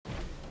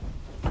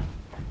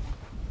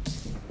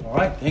All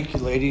right, thank you,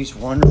 ladies.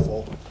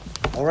 Wonderful.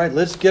 All right,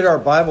 let's get our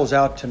Bibles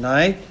out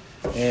tonight,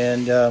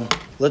 and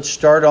let's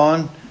start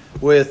on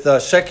with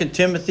 2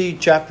 Timothy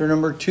chapter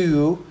number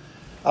 2.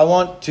 I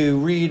want to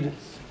read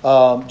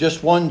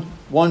just one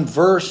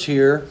verse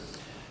here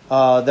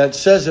that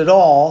says it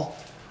all.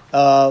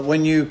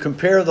 When you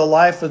compare the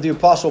life of the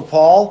Apostle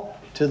Paul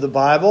to the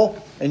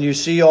Bible, and you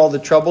see all the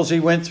troubles he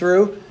went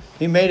through,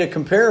 he made a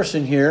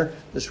comparison here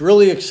that's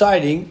really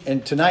exciting.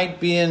 And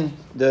tonight being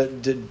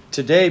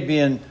today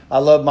being I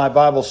Love My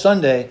Bible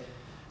Sunday,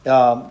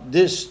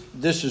 this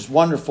is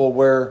wonderful.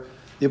 Where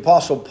the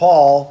Apostle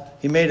Paul,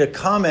 he made a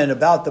comment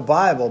about the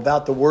Bible,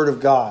 about the Word of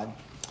God.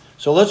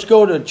 So let's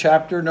go to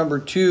chapter number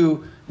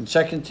 2 in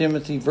 2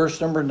 Timothy, verse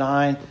number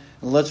 9,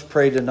 and let's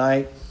pray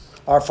tonight.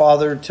 Our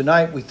Father,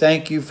 tonight we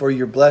thank you for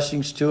your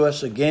blessings to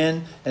us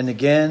again and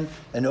again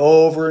and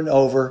over and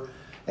over.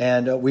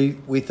 And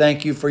we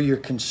thank you for your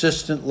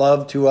consistent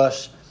love to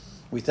us.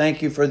 We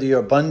thank you for the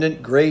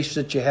abundant grace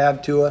that you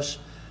have to us,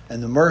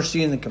 and the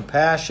mercy and the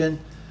compassion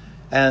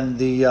and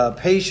the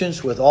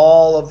patience with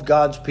all of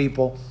God's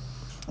people.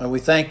 And we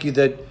thank you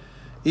that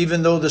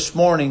even though this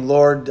morning,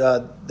 Lord,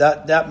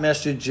 that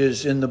message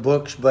is in the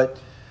books, but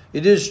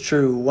it is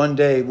true. One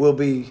day we'll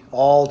be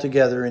all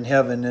together in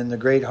heaven in the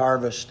great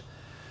harvest.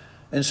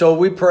 And so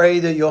we pray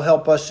that you'll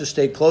help us to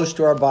stay close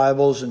to our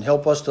Bibles and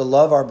help us to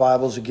love our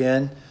Bibles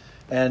again.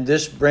 And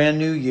this brand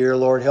new year,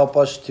 Lord, help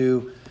us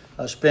to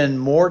spend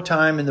more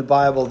time in the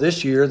Bible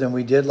this year than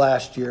we did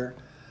last year.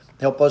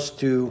 Help us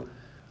to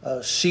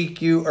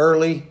seek you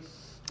early.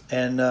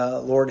 And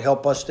Lord,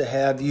 help us to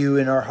have you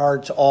in our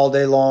hearts all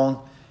day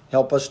long.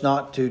 Help us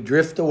not to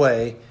drift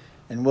away.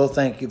 And we'll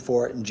thank you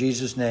for it in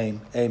Jesus'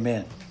 name.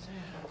 Amen.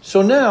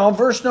 So now,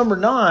 verse number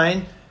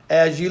 9,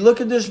 as you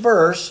look at this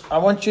verse, I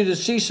want you to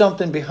see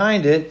something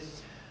behind it.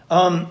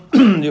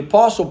 The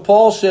Apostle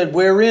Paul said,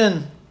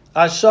 wherein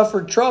I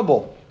suffered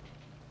trouble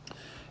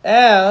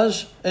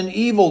as an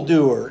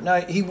evildoer.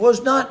 Now, he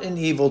was not an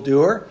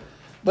evildoer,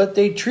 but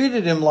they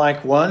treated him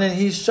like one, and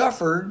he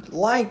suffered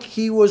like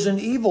he was an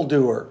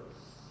evildoer.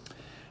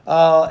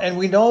 And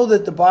we know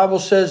that the Bible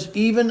says,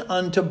 even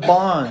unto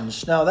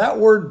bonds. Now, that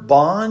word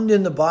bond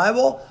in the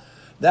Bible,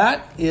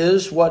 that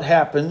is what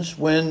happens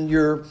when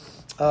you're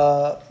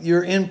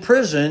in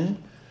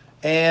prison,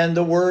 and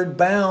the word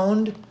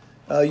bound,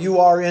 you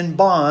are in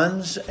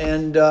bonds,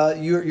 and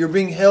you're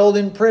being held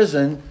in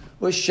prison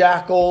with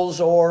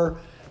shackles or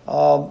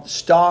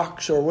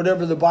stocks or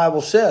whatever the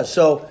Bible says.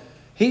 So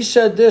he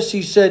said this,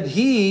 he said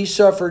he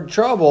suffered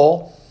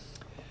trouble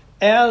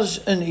as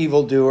an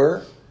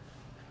evildoer,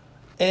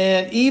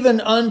 and even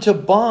unto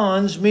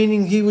bonds,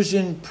 meaning he was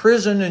in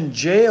prison and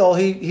jail.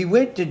 He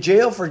went to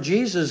jail for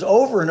Jesus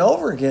over and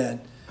over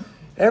again.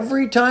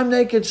 Every time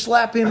they could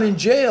slap him in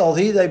jail,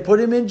 they put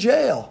him in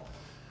jail.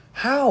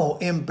 How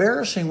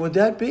embarrassing would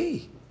that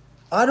be?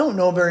 I don't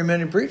know very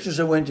many preachers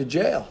that went to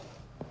jail.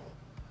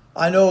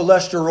 I know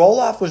Lester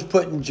Roloff was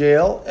put in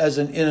jail as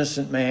an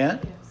innocent man.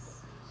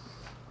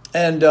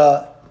 And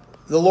the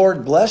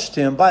Lord blessed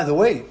him. By the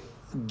way,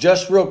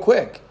 just real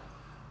quick,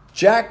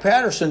 Jack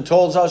Patterson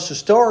told us a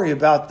story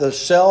about the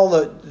cell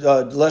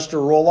that Lester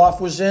Roloff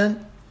was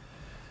in.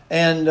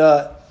 And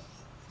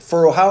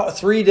for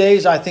 3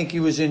 days, I think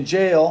he was in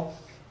jail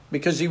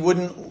because he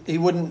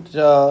wouldn't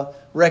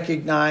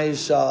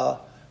recognize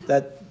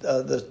that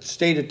the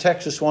state of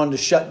Texas wanted to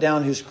shut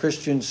down his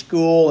Christian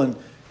school and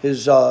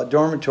his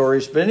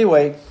dormitories. But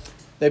anyway,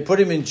 they put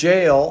him in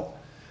jail,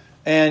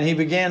 and he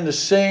began to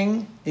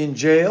sing in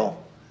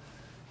jail.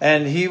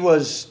 And he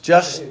was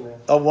just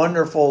a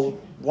wonderful,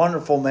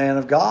 wonderful man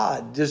of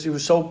God. He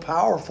was so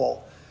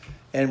powerful.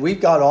 And we've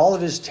got all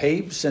of his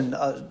tapes, and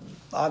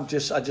I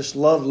just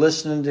love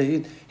listening to.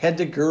 He had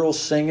the girls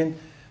singing.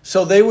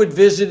 So they would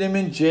visit him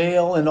in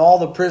jail, and all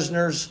the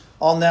prisoners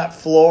on that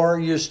floor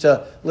used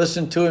to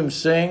listen to him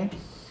sing.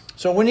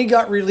 So when he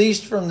got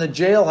released from the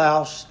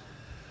jailhouse,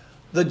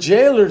 the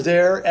jailer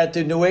there at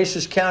the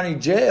Nueces County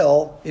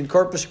Jail in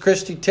Corpus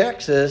Christi,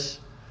 Texas,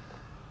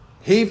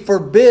 he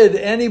forbid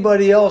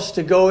anybody else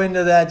to go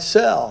into that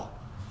cell.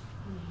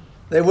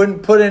 They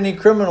wouldn't put any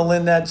criminal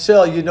in that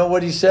cell. You know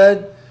what he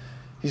said?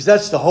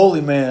 That's the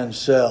holy man's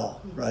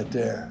cell right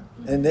there.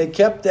 And they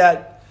kept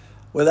that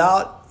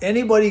without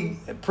anybody,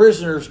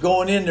 prisoners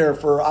going in there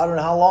for I don't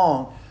know how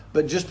long,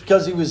 but just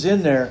because he was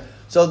in there.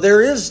 So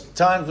there is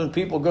times when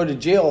people go to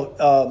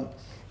jail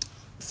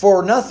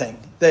for nothing.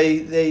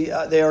 They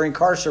are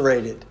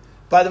incarcerated.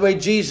 By the way,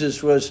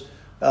 Jesus was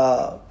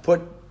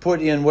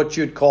put in what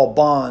you'd call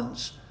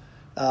bonds.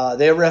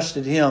 They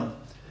arrested him.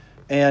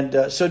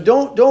 And so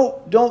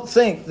don't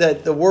think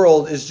that the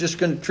world is just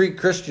going to treat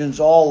Christians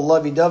all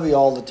lovey-dovey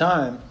all the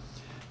time.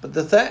 But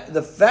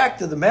the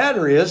fact of the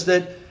matter is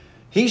that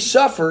he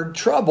suffered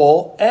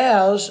trouble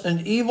as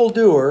an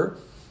evildoer,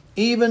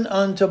 even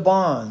unto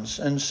bonds.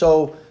 And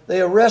so they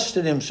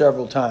arrested him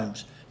several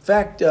times. In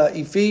fact,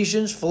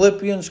 Ephesians,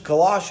 Philippians,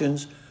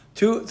 Colossians,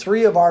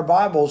 3 of our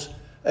Bibles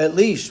at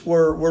least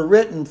were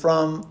written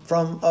from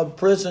a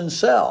prison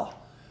cell.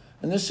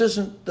 And this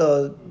isn't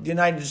the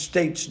United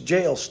States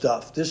jail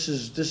stuff. This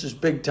is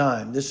big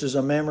time. This is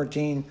a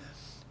Mamertine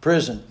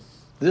prison.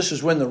 This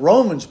is when the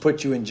Romans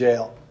put you in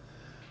jail.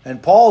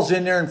 And Paul's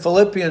in there in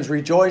Philippians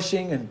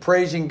rejoicing and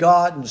praising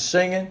God and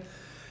singing.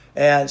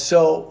 And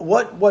so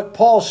what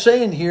Paul's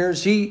saying here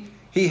is he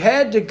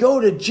had to go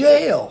to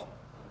jail.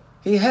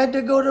 He had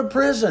to go to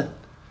prison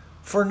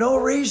for no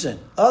reason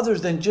other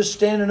than just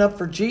standing up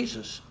for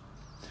Jesus.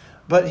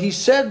 But he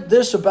said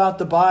this about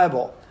the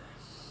Bible.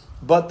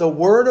 But the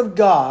Word of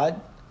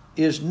God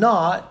is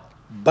not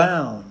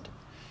bound.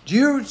 Do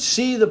you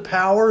see the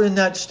power in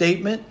that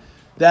statement?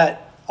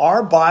 That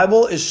our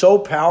Bible is so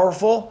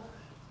powerful,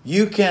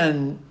 you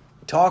can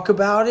talk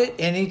about it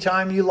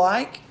anytime you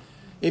like.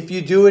 If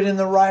you do it in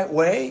the right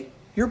way,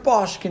 your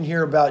boss can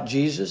hear about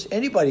Jesus.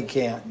 Anybody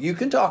can. You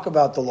can talk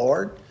about the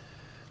Lord.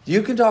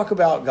 You can talk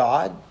about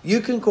God. You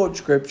can quote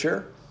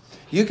Scripture.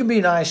 You can be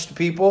nice to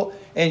people.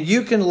 And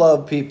you can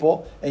love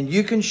people. And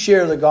you can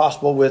share the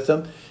gospel with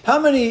them. How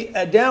many,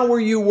 down where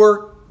you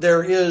work,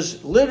 there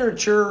is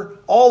literature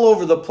all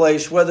over the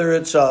place, whether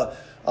it's a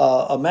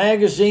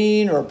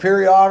magazine or a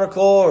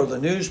periodical or the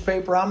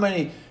newspaper. How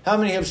many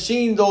have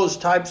seen those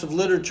types of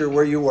literature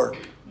where you work?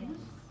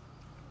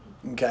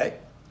 Okay.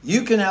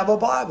 You can have a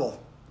Bible.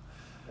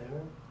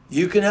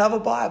 You can have a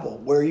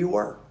Bible where you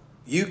work.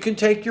 You can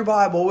take your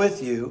Bible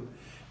with you.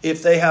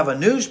 If they have a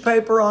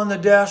newspaper on the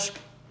desk,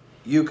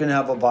 you can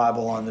have a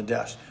Bible on the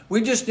desk.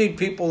 We just need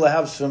people to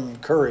have some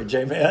courage.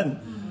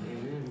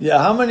 Amen. Yeah,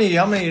 how many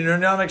are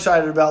not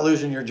excited about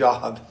losing your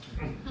job?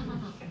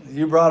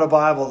 You brought a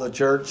Bible to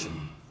church.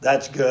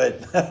 That's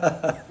good.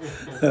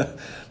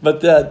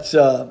 But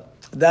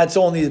that's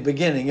only the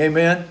beginning.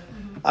 Amen.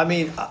 I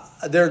mean,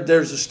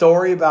 there's a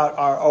story about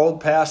our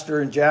old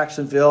pastor in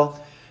Jacksonville.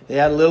 They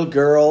had a little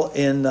girl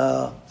in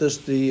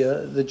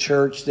the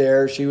church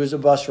there. She was a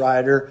bus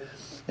rider,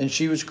 and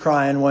she was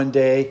crying one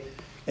day.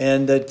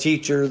 And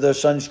the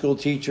Sunday school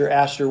teacher,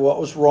 asked her what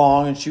was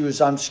wrong, and she was,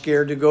 "I'm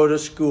scared to go to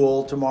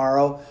school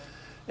tomorrow,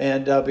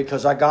 and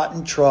because I got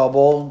in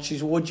trouble." And she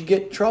said, "What'd you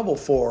get in trouble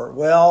for?"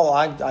 "Well,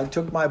 I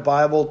took my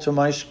Bible to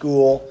my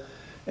school,"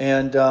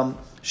 and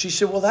she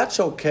said, "Well, that's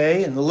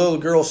okay." And the little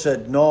girl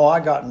said, "No, I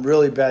got in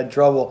really bad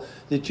trouble.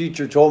 The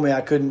teacher told me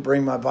I couldn't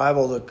bring my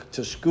Bible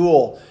to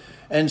school."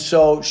 And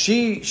so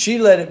she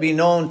let it be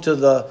known to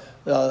the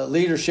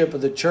leadership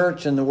of the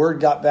church, and the word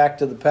got back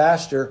to the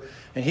pastor,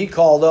 and he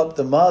called up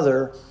the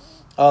mother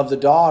of the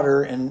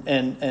daughter,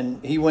 and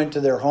he went to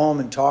their home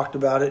and talked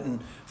about it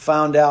and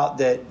found out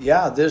that,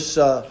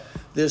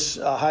 this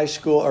high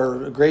school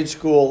or grade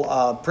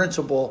school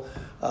principal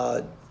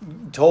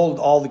told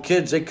all the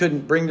kids they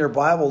couldn't bring their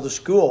Bible to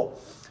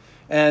school.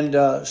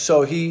 And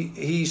so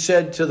he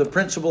said to the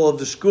principal of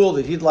the school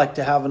that he'd like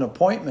to have an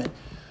appointment.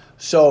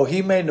 So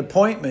he made an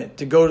appointment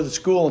to go to the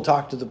school and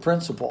talk to the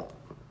principal.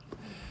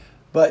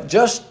 But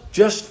just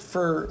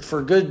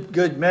for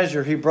good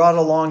measure, he brought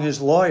along his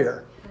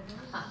lawyer.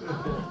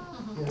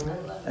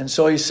 And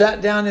so he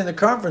sat down in the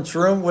conference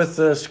room with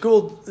the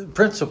school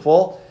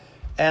principal,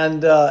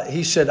 and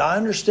he said, "I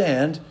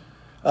understand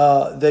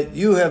that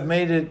you have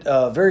made it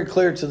very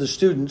clear to the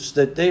students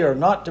that they are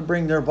not to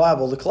bring their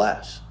Bible to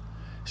class."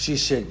 She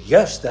said,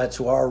 "Yes,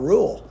 that's our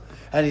rule."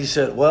 And he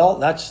said, "Well,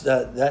 that's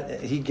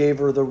that." He gave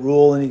her the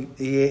rule, and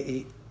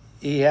he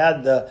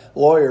had the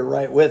lawyer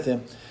right with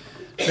him.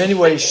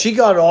 Anyway, she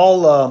got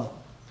all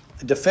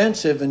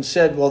defensive and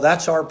said, "Well,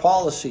 that's our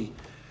policy."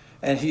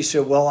 And he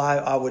said, "Well,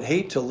 I would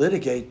hate to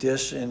litigate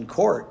this in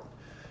court."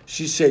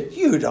 She said,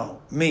 "You don't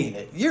mean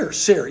it. You're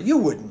serious. You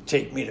wouldn't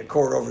take me to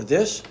court over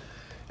this."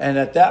 And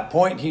at that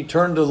point, he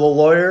turned to the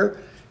lawyer,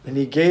 and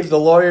he gave the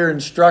lawyer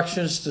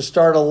instructions to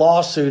start a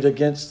lawsuit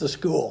against the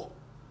school.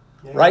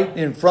 Amen. Right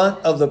in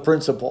front of the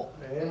principal.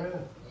 Amen.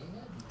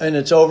 And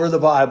it's over the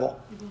Bible.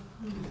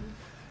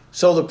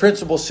 So the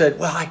principal said,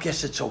 "Well, I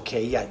guess it's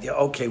okay. Yeah,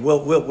 okay.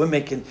 We're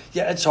making.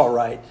 Yeah, it's all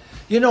right."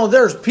 You know,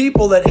 there's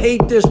people that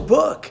hate this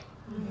book.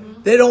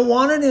 Mm-hmm. They don't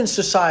want it in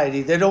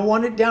society. They don't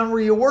want it down where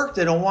you work.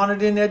 They don't want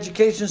it in the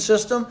education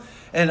system.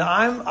 And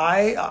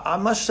I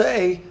must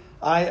say,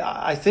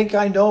 I think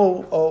I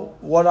know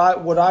what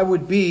I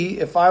would be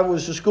if I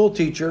was a school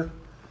teacher.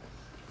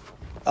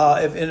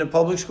 If in a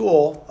public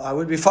school, I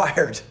would be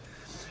fired.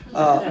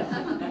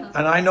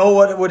 And I know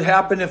what would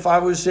happen if I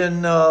was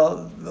in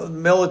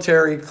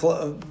military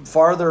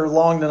farther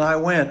along than I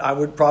went. I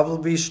would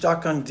probably be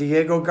stuck on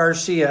Diego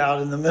Garcia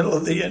out in the middle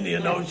of the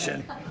Indian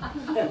Ocean.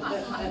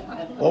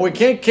 Well, we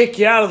can't kick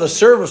you out of the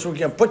service. We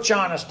can put you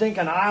on a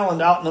stinking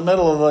island out in the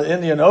middle of the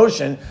Indian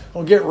Ocean.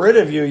 We'll get rid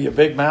of you, you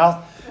big mouth.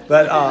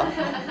 But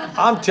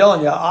I'm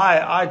telling you,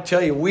 I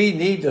tell you, we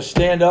need to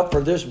stand up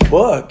for this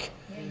book.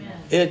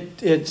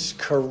 It's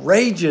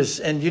courageous,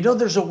 and you know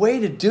there's a way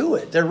to do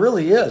it. There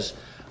really is.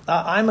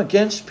 I'm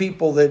against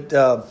people that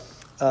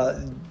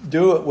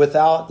do it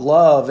without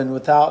love and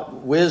without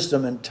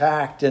wisdom and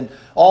tact. And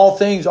all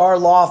things are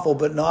lawful,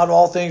 but not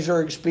all things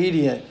are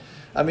expedient.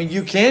 I mean,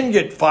 you can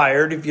get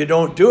fired if you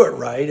don't do it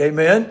right.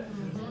 Amen?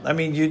 Mm-hmm. I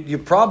mean, you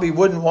probably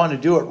wouldn't want to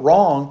do it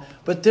wrong,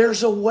 but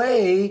there's a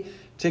way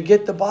to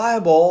get the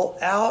Bible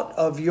out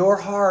of your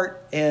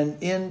heart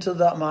and into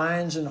the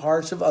minds and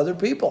hearts of other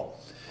people.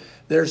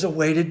 There's a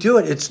way to do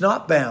it. It's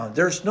not bound.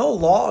 There's no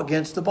law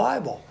against the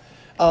Bible,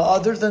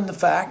 other than the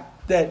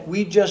fact that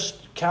we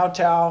just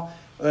kowtow,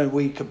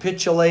 we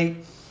capitulate,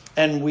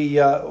 and we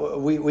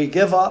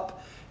give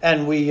up,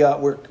 and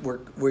we're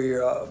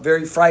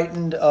very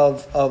frightened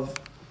of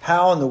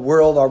how in the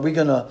world are we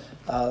going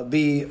to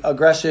be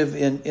aggressive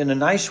in a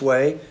nice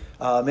way,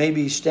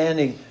 maybe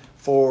standing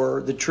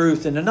for the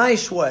truth in a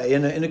nice way,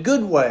 in a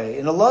good way,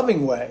 in a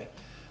loving way.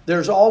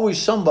 There's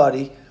always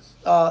somebody.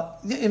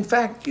 In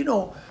fact,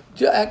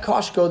 at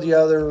Costco the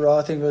other,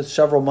 I think it was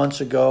several months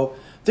ago,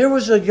 there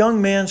was a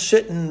young man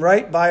sitting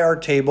right by our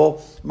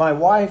table. My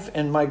wife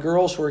and my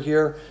girls were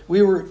here.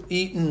 We were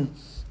eating,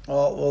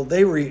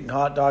 they were eating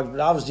hot dogs,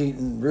 but I was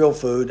eating real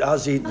food. I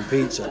was eating the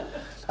pizza.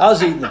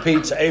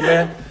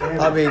 Amen.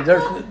 I mean,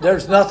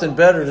 there's nothing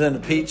better than a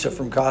pizza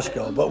from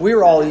Costco. But we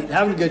were all eating,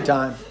 having a good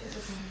time.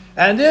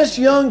 And this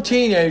young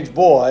teenage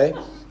boy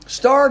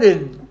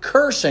started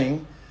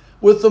cursing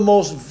with the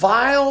most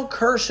vile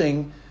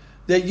cursing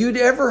that you'd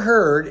ever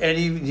heard. And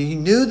he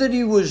knew that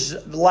he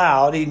was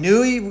loud. He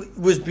knew he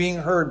was being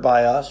heard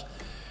by us.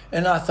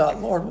 And I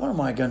thought, Lord, what am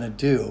I going to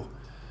do?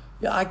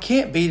 Yeah, I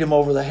can't beat him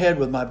over the head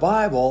with my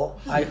Bible.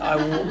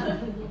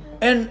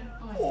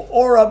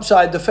 Or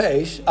upside the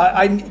face.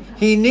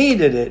 He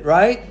needed it,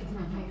 right?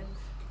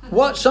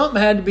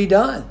 Something had to be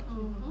done.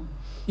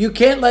 You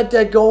can't let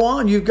that go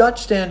on. You've got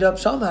to stand up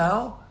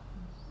somehow.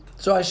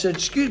 So I said,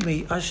 excuse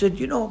me. I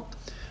said,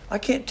 I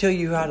can't tell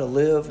you how to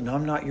live, and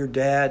I'm not your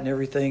dad and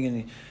everything.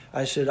 And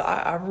I said,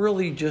 I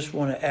really just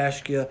want to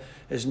ask you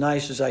as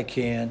nice as I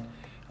can.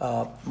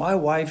 My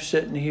wife's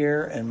sitting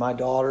here and my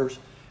daughters.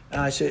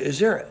 And I said, is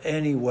there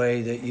any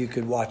way that you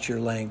could watch your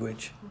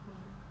language?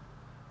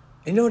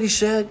 And you know what he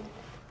said?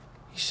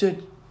 He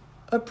said,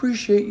 I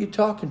appreciate you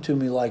talking to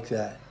me like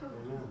that.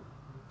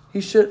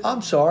 He said,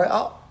 I'm sorry.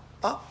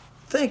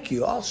 Thank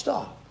you. I'll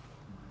stop.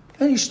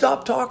 And he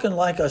stopped talking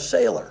like a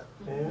sailor.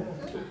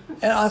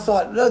 And I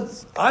thought,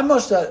 I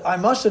must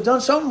have done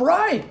something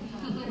right.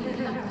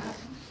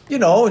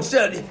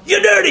 Instead,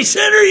 you dirty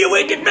sinner, you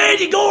wicked man,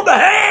 you're going to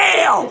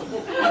hell.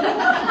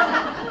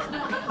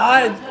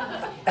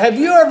 Have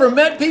you ever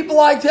met people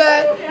like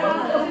that?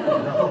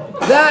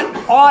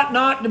 That ought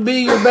not to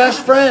be your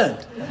best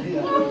friend.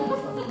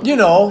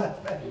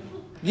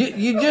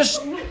 You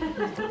just...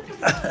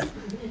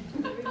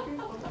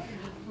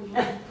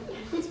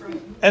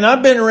 And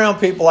I've been around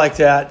people like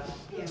that.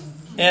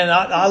 And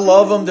I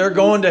love them. They're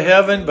going to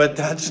heaven, but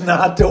that's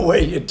not the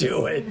way you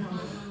do it.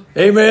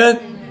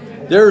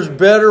 Amen? There's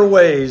better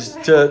ways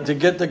to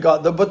get to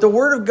God. But the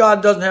Word of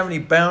God doesn't have any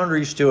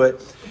boundaries to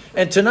it.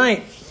 And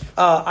tonight,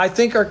 I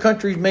think our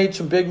country's made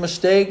some big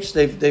mistakes.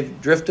 They've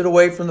drifted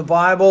away from the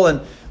Bible. And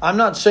I'm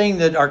not saying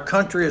that our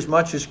country, as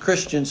much as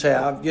Christians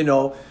have,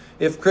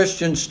 if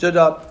Christians stood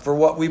up for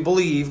what we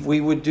believe, we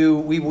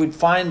would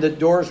find that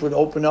doors would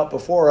open up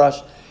before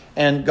us.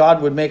 And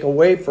God would make a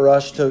way for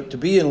us to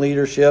be in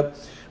leadership.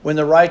 When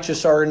the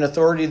righteous are in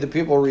authority, the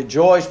people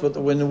rejoice. But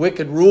when the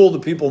wicked rule, the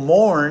people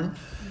mourn.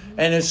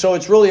 And so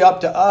it's really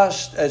up to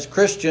us as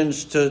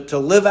Christians to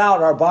live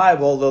out our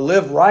Bible, to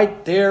live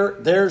right there.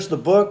 There's the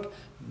book.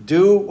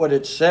 Do what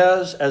it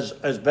says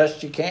as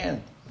best you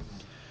can.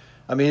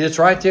 I mean, it's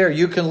right there.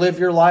 You can live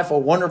your life, a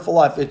wonderful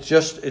life. It's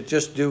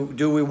just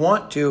do we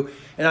want to?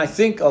 And I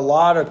think a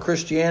lot of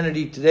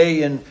Christianity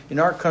today in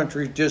our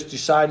country just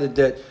decided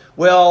that,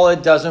 well,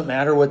 it doesn't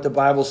matter what the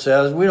Bible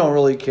says. We don't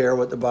really care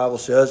what the Bible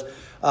says.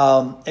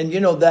 And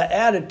that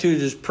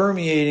attitude is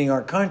permeating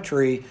our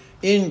country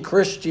in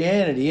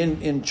Christianity,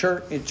 in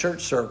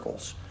church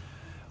circles.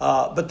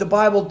 But the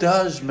Bible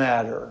does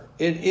matter.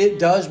 It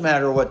does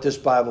matter what this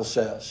Bible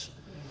says.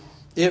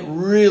 It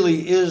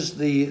really is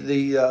the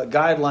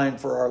guideline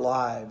for our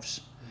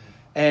lives.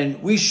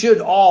 And we should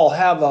all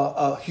have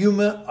a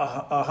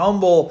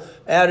humble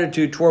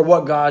attitude toward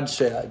what God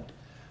said.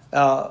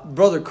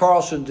 Brother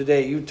Carlson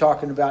today, you were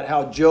talking about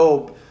how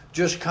Job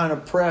just kind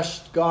of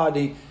pressed God.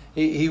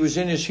 He was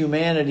in his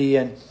humanity,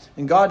 and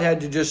God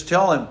had to just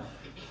tell him,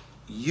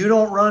 you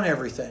don't run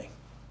everything.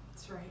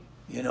 That's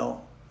right.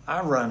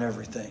 I run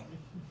everything.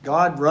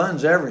 God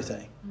runs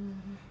everything.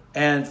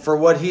 And for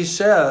what he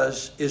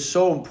says is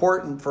so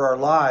important for our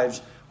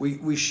lives,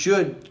 we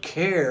should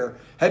care.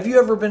 Have you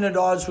ever been at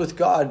odds with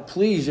God?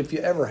 Please, if you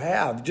ever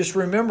have, just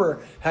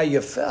remember how you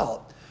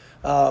felt.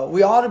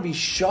 We ought to be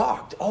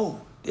shocked.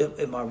 Oh,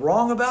 am I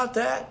wrong about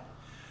that?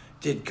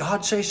 Did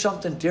God say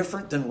something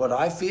different than what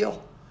I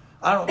feel?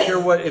 I don't care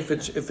if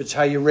it's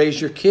how you raise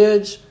your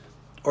kids,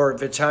 or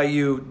if it's how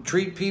you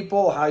treat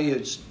people, how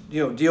you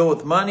deal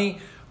with money,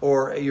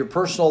 or your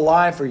personal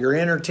life, or your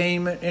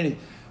entertainment.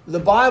 The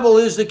Bible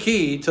is the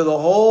key to the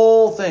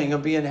whole thing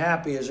of being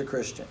happy as a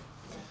Christian.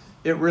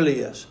 It really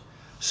is.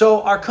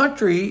 So our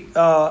country,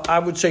 I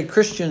would say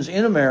Christians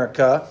in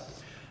America,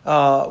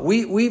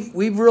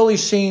 we've really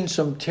seen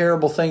some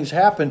terrible things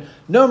happen.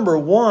 Number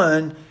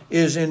one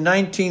is in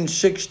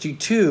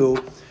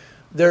 1962,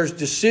 there's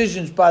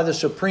decisions by the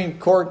Supreme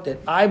Court that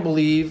I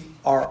believe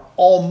are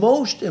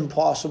almost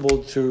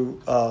impossible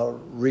to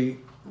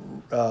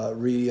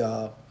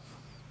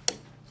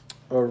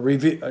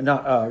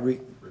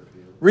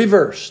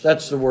reverse.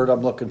 That's the word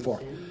I'm looking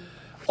for.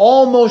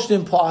 Almost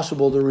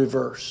impossible to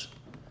reverse.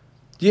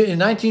 In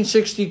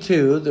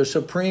 1962, the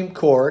Supreme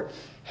Court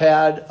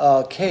had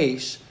a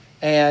case,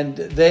 and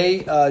they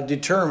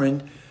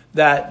determined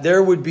that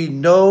there would be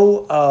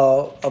no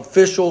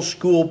official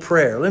school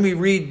prayer. Let me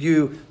read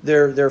you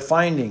their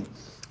finding.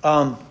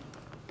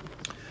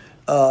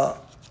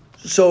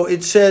 So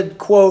it said,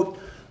 quote,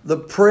 the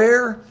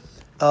prayer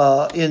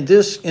in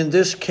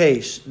this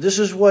case, this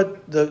is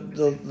what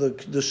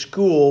the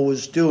school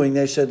was doing.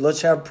 They said,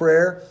 let's have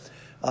prayer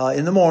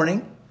in the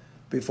morning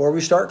before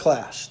we start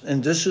class.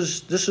 And this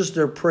is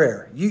their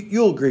prayer.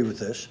 You'll agree with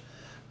this.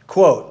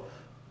 Quote,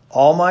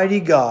 Almighty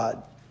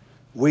God,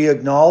 we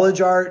acknowledge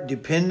our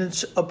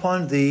dependence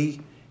upon Thee,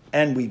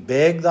 and we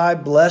beg Thy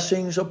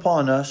blessings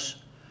upon us,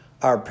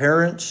 our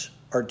parents,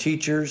 our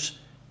teachers,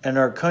 and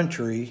our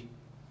country.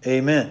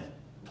 Amen.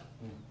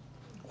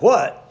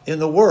 What in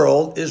the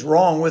world is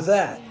wrong with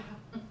that?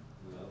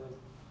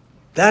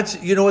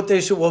 That's, you know what they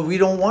said? Well, we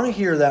don't want to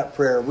hear that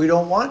prayer. We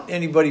don't want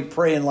anybody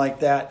praying like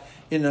that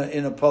in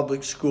a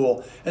public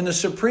school. And the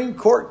Supreme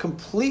Court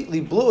completely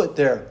blew it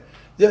there.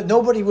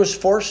 Nobody was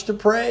forced to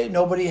pray.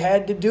 Nobody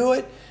had to do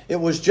it. It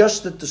was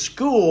just that the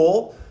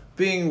school,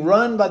 being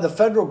run by the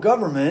federal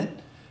government,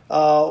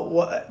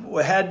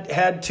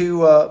 had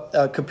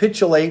to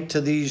capitulate to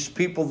these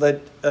people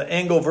that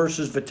Engel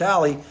versus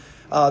Vitale.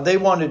 They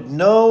wanted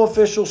no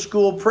official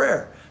school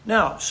prayer.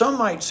 Now, some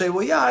might say,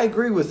 well, yeah, I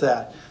agree with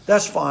that.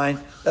 That's fine.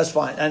 That's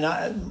fine.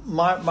 And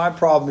my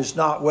problem is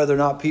not whether or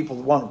not people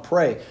want to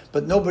pray,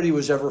 but nobody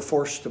was ever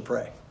forced to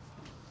pray.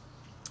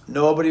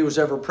 Nobody was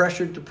ever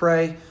pressured to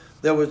pray.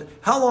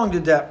 How long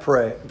did that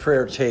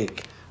prayer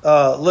take?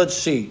 Let's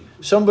see.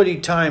 Somebody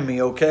time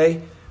me,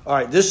 okay? All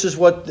right, this is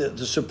what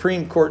the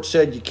Supreme Court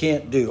said you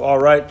can't do. All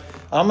right,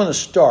 I'm going to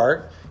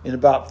start in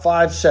about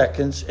 5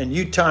 seconds, and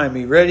you time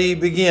me. Ready,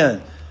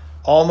 begin.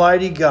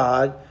 Almighty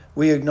God,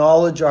 we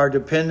acknowledge our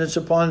dependence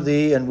upon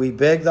Thee, and we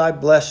beg Thy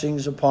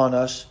blessings upon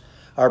us,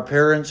 our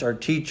parents, our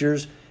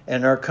teachers,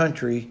 and our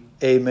country.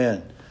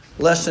 Amen.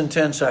 Less than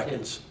 10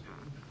 seconds.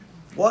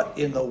 What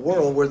in the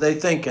world were they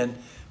thinking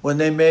when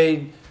they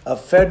made a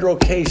federal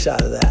case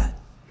out of that?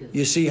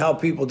 You see how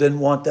people didn't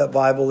want that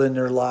Bible in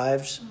their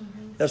lives?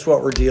 That's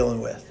what we're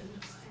dealing with.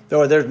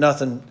 There's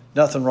nothing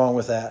wrong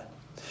with that.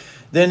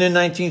 Then in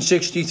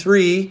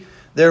 1963,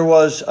 there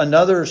was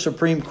another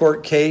Supreme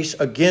Court case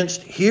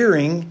against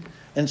hearing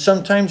and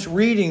sometimes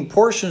reading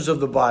portions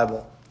of the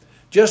Bible.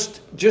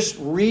 Just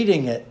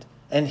reading it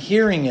and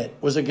hearing it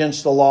was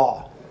against the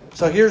law.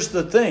 So here's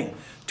the thing.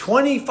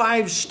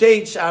 25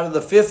 states out of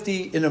the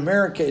 50 in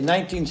America in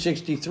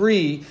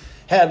 1963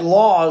 had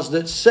laws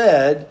that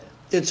said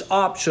it's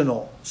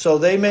optional. So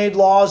they made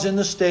laws in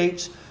the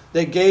states.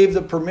 They gave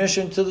the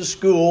permission to the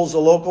schools, the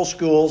local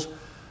schools,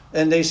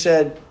 and they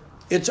said,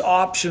 it's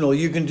optional.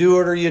 You can do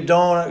it or you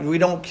don't. We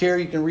don't care.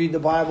 You can read the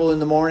Bible in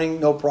the morning,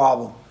 no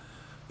problem.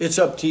 It's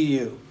up to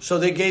you. So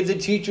they gave the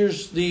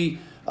teachers the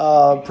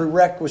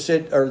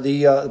prerequisite or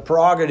the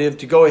prerogative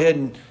to go ahead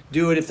and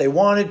do it if they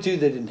wanted to.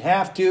 They didn't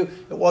have to.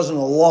 It wasn't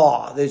a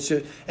law.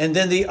 And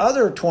then the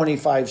other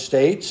 25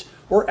 states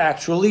were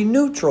actually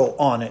neutral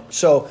on it.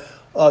 So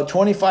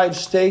 25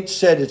 states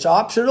said it's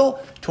optional.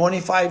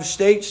 25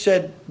 states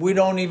said we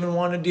don't even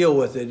want to deal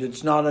with it.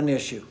 It's not an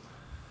issue.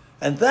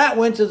 And that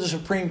went to the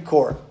Supreme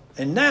Court.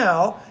 And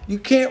now you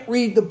can't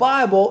read the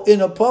Bible in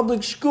a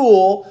public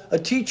school. A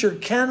teacher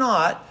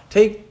cannot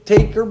take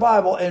your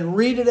Bible and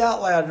read it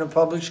out loud in a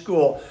public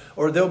school,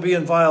 or they'll be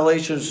in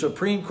violation of the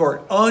Supreme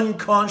Court.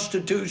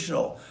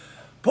 Unconstitutional.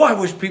 Boy, I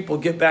wish people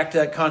would get back to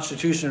that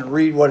Constitution and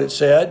read what it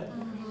said.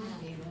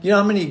 You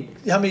know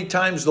how many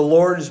times the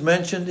Lord is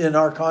mentioned in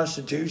our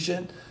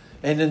Constitution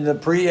and in the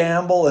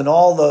preamble and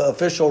all the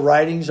official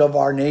writings of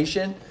our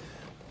nation?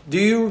 Do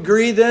you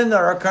agree then that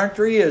our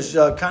country is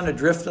kind of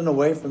drifting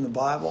away from the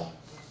Bible?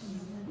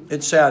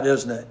 It's sad,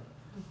 isn't it?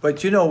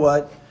 But you know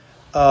what?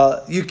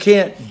 You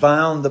can't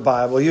bound the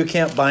Bible. You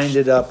can't bind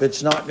it up.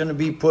 It's not going to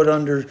be put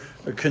under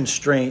a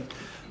constraint.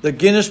 The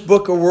Guinness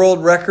Book of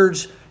World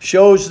Records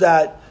shows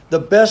that the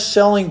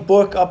best-selling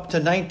book up to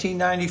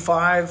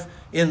 1995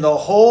 in the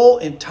whole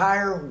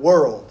entire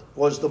world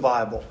was the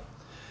Bible.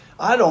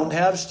 I don't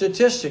have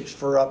statistics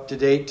for up to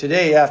date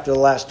today after the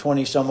last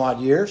 20 some odd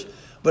years.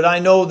 But I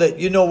know that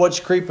you know what's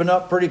creeping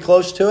up pretty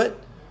close to it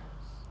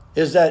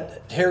is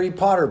that Harry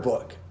Potter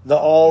book,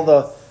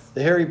 the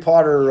Harry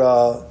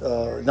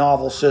Potter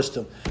novel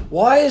system.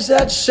 Why is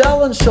that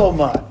selling so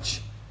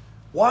much?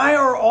 Why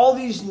are all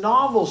these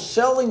novels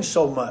selling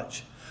so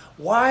much?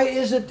 Why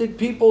is it that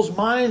people's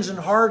minds and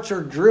hearts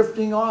are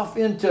drifting off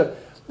into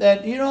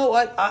that? You know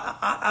what?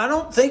 I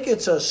don't think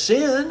it's a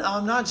sin.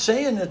 I'm not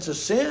saying it's a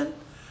sin.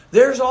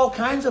 There's all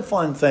kinds of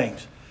fun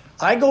things.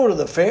 I go to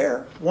the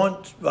fair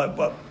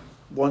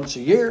once a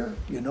year,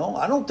 you know.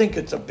 I don't think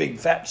it's a big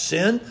fat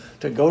sin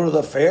to go to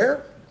the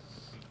fair.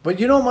 But,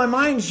 you know, my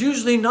mind's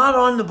usually not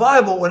on the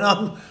Bible when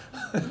I'm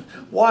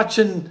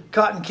watching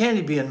cotton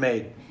candy being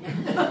made.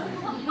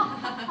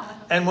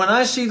 And when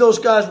I see those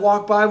guys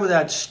walk by with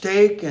that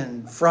steak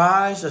and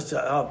fries, I say,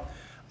 oh,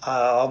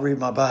 I'll read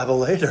my Bible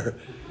later.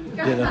 You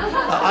know,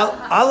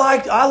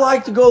 I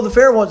like to go to the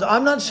fair ones.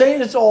 I'm not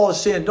saying it's all a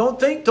sin. Don't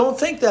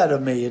think that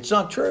of me. It's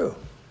not true.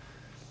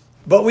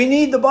 But we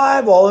need the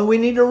Bible and we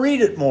need to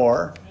read it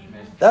more.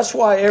 Amen. That's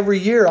why every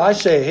year I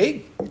say,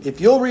 hey,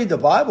 if you'll read the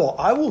Bible,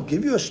 I will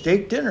give you a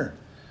steak dinner.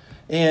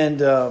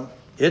 And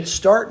it's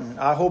starting.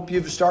 I hope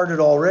you've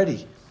started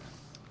already.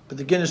 But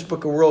the Guinness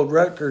Book of World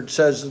Records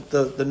says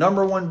that the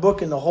number one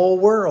book in the whole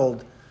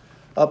world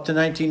up to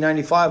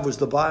 1995 was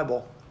the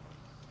Bible.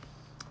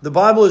 The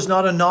Bible is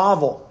not a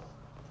novel.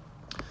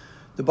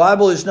 The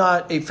Bible is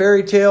not a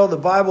fairy tale. The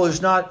Bible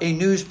is not a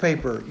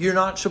newspaper. You're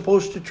not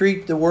supposed to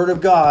treat the Word of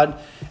God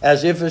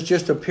as if it's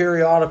just a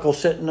periodical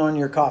sitting on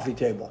your coffee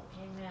table.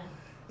 Amen.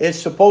 It's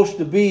supposed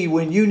to be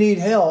when you need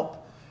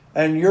help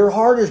and your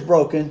heart is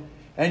broken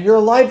and your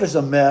life is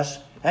a mess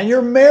and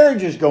your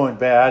marriage is going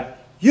bad.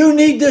 You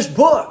need this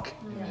book.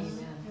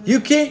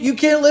 Yes. You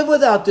can't live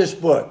without this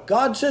book.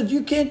 God said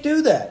you can't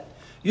do that.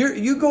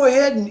 You go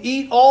ahead and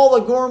eat all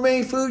the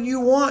gourmet food you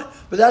want,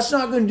 but that's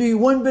not going to do you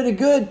one bit of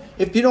good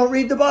if you don't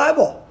read the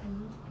Bible.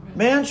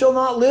 Man shall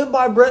not live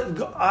by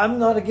bread. I'm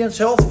not against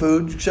health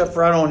food, except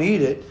for I don't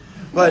eat it.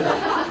 But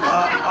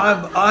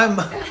I'm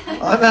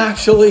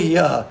actually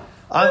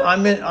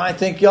I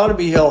think you ought to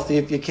be healthy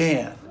if you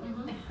can,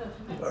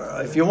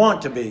 if you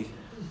want to be.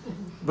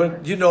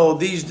 But you know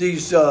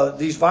these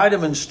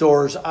vitamin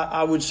stores,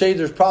 I would say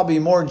there's probably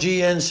more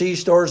GNC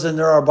stores than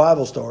there are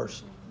Bible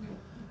stores.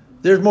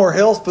 There's more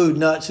health food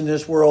nuts in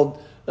this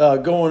world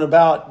going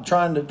about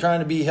trying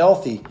to be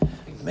healthy.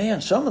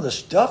 Man, some of the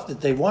stuff that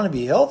they want to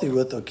be healthy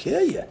with will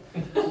kill you.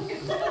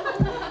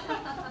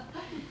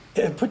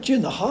 It'll put you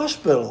in the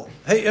hospital.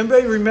 Hey,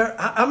 anybody remember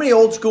how many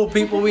old school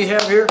people we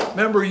have here?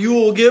 Remember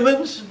Ewell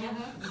Gibbons?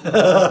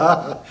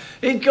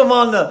 He'd come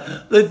on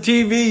the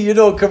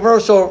TV,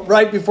 commercial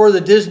right before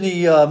the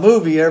Disney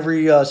movie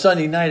every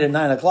Sunday night at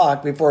 9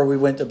 o'clock before we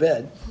went to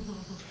bed.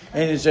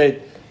 And he'd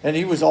say, and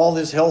he was all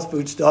this health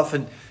food stuff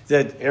and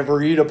said,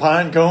 ever eat a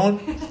pine cone?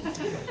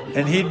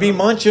 And he'd be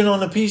munching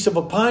on a piece of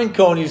a pine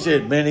cone. He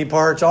said, many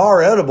parts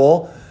are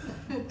edible.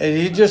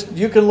 And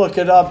you can look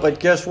it up, but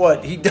guess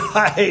what? He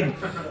died,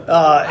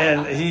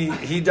 and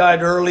he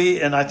died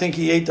early, and I think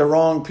he ate the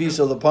wrong piece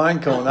of the pine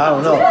cone. I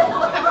don't know.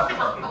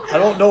 I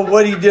don't know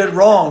what he did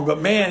wrong,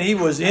 but man, he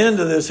was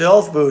into this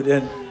health food.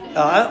 And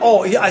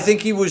I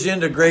think he was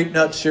into grape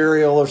nut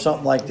cereal or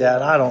something like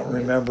that. I don't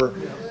remember.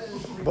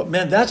 But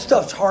man, that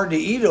stuff's hard to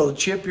eat. It'll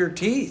chip your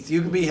teeth.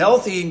 You can be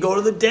healthy and go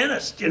to the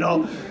dentist,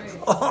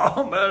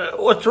 Oh, man,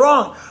 what's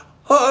wrong?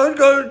 Oh, I'm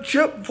going to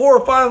chip 4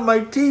 or 5 of my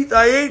teeth.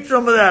 I ate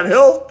some of that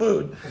health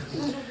food.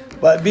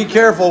 But be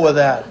careful with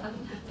that.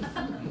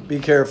 Be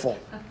careful.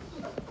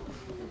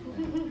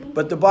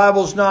 But the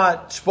Bible's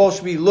not supposed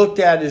to be looked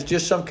at as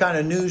just some kind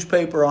of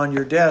newspaper on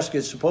your desk.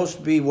 It's supposed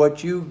to be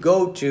what you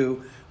go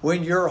to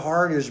when your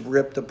heart is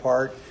ripped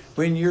apart,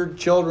 when your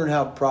children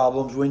have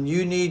problems, when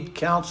you need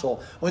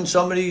counsel, when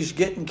somebody's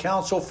getting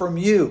counsel from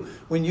you,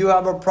 when you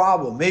have a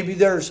problem. Maybe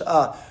there's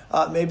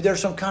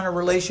some kind of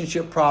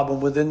relationship problem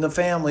within the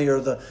family or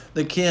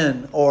the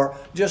kin or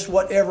just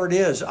whatever it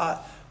is.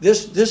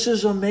 This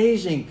is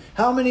amazing.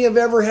 How many have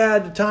ever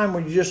had a time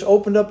when you just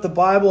opened up the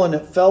Bible and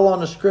it fell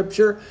on a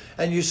scripture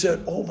and you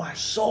said, oh, my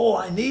soul,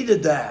 I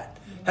needed that.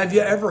 Have you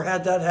ever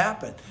had that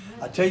happen?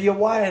 I'll tell you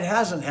why it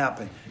hasn't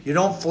happened. You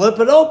don't flip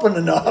it open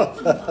enough.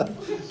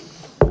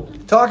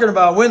 Talking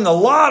about win the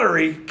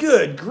lottery.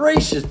 Good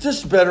gracious,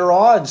 this is better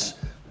odds.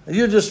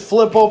 You just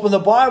flip open the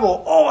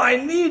Bible. Oh, I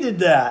needed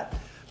that.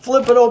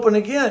 Flip it open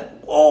again.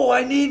 Oh,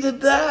 I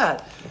needed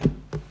that.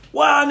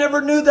 Wow, I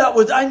never knew that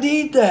was. I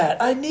need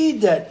that. I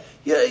need that.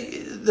 Yeah,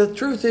 the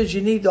truth is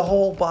you need the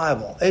whole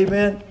Bible.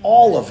 Amen.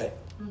 All of it.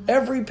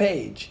 Every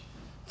page.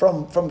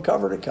 From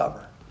cover to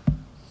cover.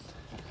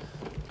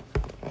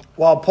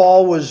 While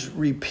Paul was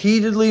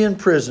repeatedly in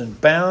prison,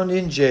 bound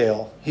in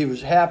jail, he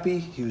was happy,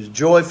 he was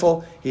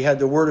joyful, he had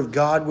the Word of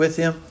God with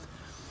him.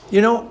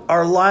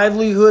 Our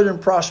livelihood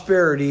and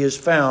prosperity is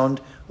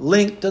found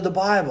linked to the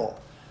Bible.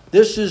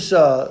 This is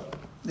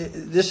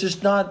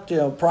not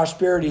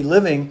prosperity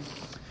living,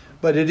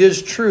 but it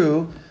is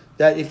true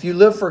that if you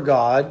live for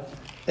God,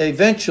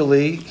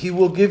 eventually He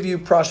will give you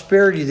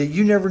prosperity that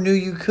you never knew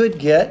you could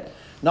get,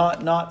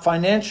 not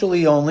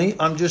financially only.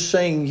 I'm just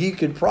saying He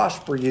could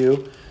prosper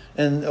you.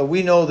 And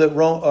we know that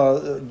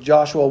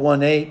Joshua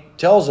 1:8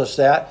 tells us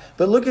that.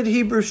 But look at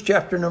Hebrews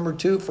chapter number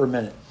 2 for a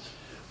minute.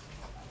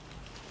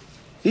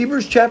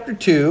 Hebrews chapter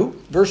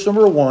 2, verse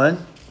number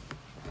 1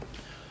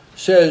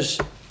 says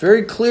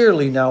very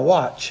clearly, now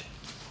watch.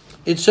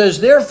 It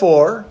says,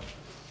 therefore,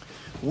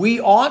 we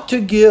ought to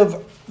give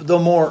the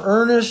more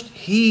earnest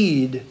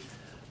heed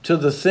to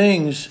the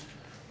things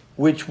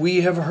which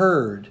we have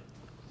heard,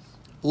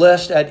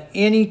 lest at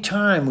any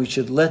time we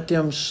should let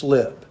them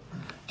slip.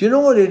 Do you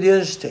know what it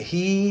is to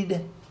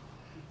heed?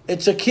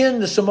 It's akin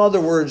to some other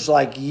words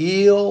like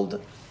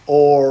yield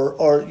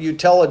or you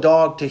tell a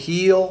dog to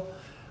heel.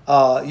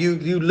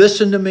 you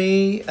listen to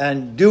me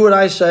and do what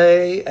I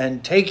say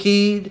and take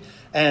heed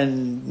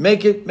and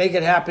make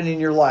it happen in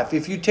your life.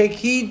 If you take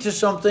heed to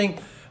something,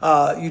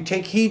 you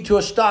take heed to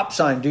a stop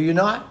sign, do you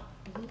not?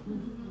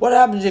 What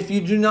happens if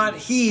you do not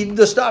heed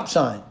the stop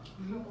sign?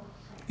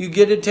 You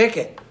get a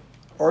ticket,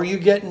 or you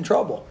get in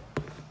trouble,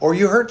 or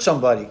you hurt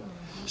somebody.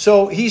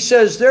 So he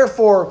says,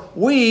 therefore,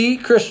 we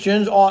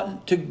Christians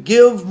ought to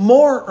give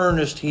more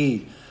earnest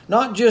heed.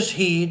 Not just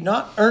heed,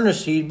 not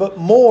earnest heed, but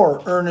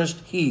more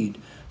earnest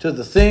heed to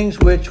the things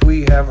which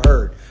we have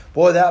heard.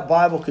 Boy, that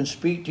Bible can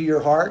speak to your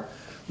heart.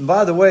 And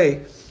by the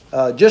way,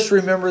 just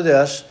remember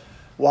this.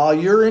 While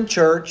you're in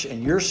church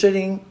and you're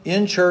sitting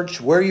in church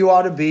where you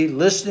ought to be,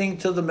 listening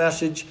to the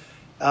message,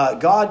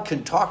 God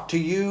can talk to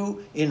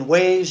you in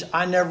ways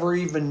I never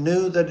even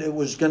knew that it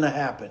was going to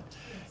happen.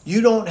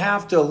 You don't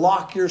have to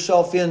lock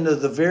yourself into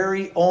the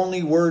very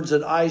only words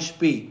that I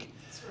speak,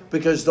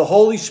 because the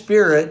Holy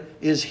Spirit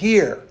is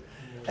here.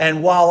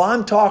 And while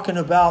I'm talking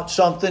about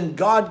something,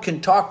 God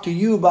can talk to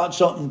you about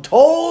something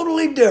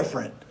totally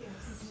different.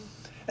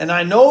 And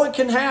I know it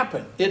can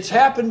happen. It's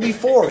happened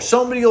before.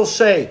 Somebody will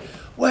say,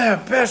 well,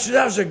 Pastor,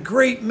 that was a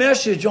great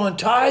message on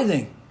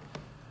tithing.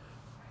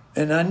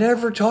 And I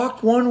never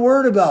talked one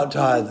word about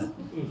tithing.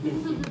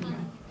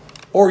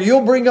 Or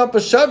you'll bring up a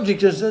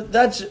subject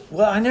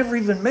I never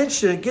even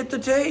mentioned it. Get the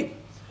tape.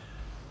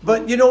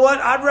 But you know what?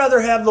 I'd rather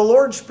have the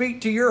Lord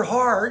speak to your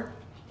heart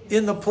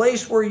in the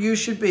place where you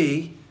should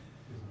be,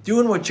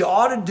 doing what you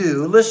ought to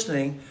do,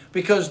 listening,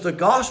 because the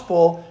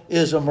gospel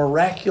is a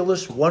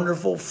miraculous,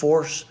 wonderful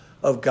force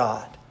of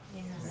God.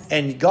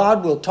 And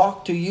God will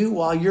talk to you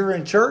while you're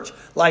in church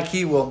like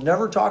He will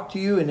never talk to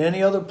you in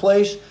any other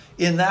place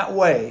in that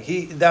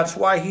way. That's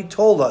why He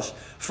told us,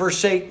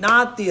 forsake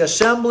not the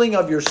assembling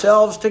of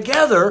yourselves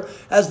together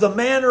as the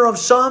manner of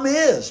some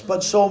is,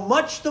 but so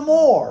much the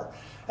more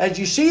as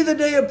you see the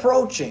day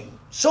approaching.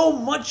 So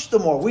much the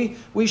more.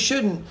 We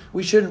shouldn't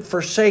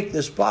forsake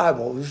this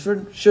Bible. We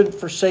shouldn't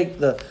forsake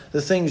the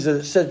things that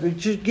it says. We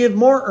should give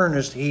more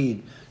earnest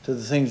heed to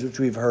the things which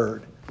we've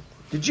heard.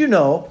 Did you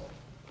know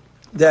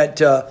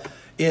that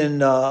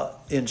in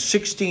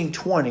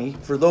 1620,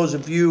 for those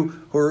of you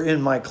who are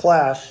in my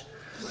class,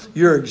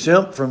 you're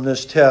exempt from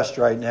this test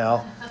right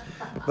now.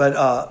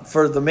 But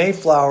for the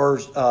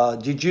Mayflowers,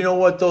 did you know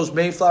what those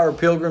Mayflower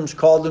pilgrims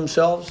called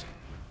themselves?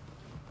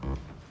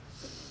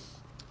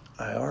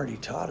 I already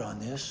taught on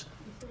this.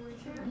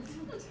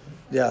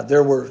 Yeah,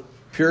 there were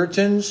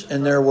Puritans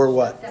and there were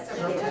what?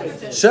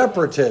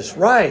 Separatists,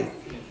 right.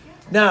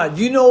 Now,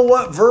 do you know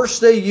what verse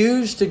they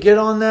used to get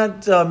on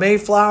that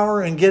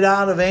Mayflower and get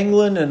out of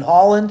England and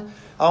Holland?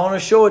 I want to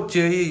show it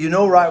to you. You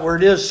know right where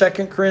it is,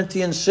 2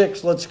 Corinthians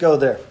 6. Let's go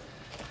there.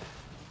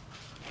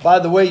 By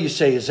the way, you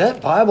say, is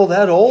that Bible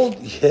that old?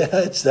 Yeah,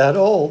 it's that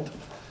old.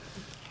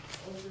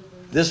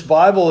 This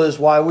Bible is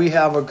why we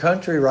have a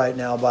country right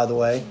now, by the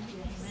way.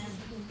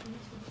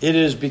 It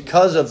is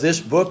because of this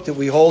book that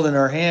we hold in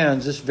our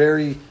hands, this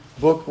very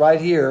book right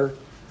here,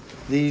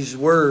 these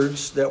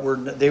words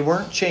they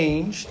weren't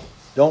changed.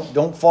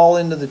 Don't fall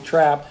into the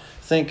trap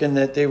thinking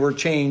that they were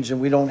changed and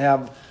we don't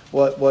have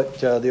what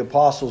the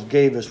apostles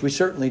gave us. We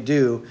certainly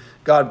do.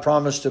 God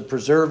promised to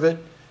preserve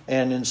it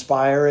and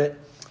inspire it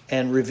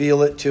and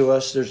reveal it to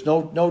us. There's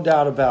no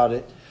doubt about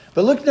it.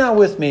 But look now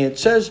with me. It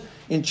says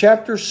in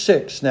chapter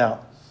 6 now,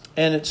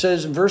 and it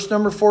says in verse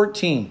number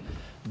 14,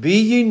 be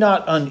ye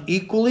not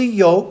unequally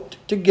yoked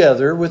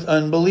together with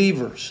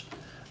unbelievers.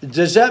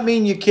 Does that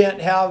mean you can't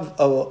have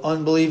an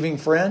unbelieving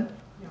friend?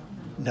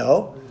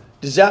 No.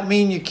 Does that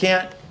mean you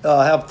can't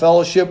have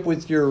fellowship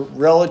with your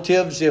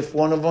relatives if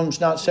one of them's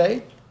not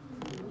saved?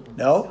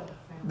 No.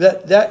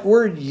 That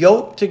word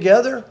yoked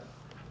together,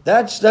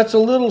 that's a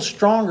little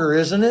stronger,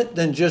 isn't it,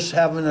 than just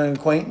having an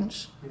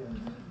acquaintance?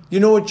 You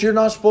know what? You're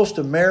not supposed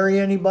to marry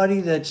anybody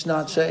that's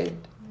not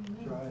saved.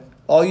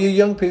 All you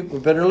young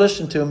people better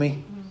listen to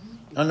me.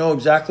 I know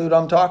exactly what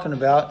I'm talking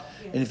about.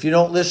 And if you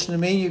don't listen to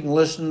me, you can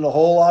listen to a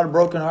whole lot of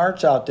broken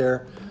hearts out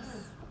there.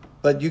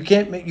 But you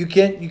can't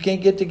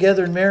get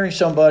together and marry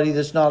somebody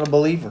that's not a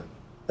believer.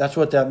 That's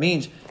what that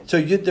means.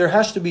 So there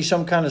has to be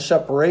some kind of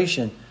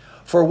separation.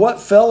 For what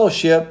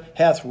fellowship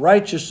hath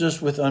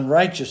righteousness with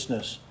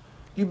unrighteousness?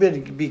 You better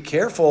be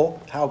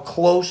careful how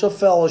close a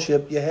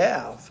fellowship you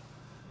have.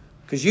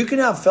 Because you can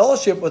have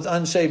fellowship with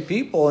unsaved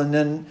people and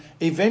then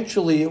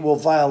eventually it will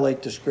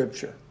violate the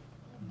Scripture.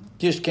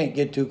 You just can't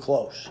get too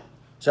close.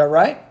 Is that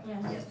right?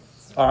 Yes.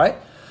 All right.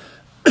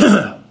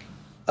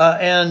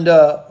 And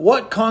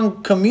what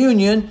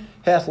communion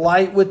hath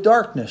light with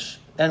darkness?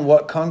 And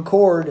what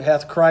concord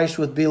hath Christ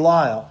with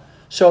Belial?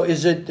 So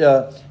is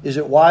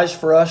it wise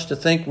for us to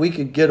think we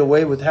could get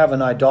away with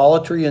having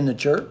idolatry in the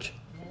church?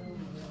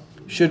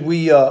 Should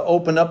we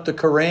open up the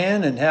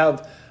Quran and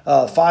have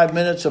 5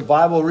 minutes of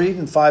Bible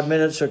reading, 5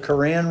 minutes of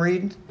Quran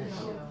reading?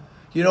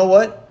 You know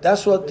what?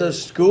 That's what the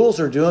schools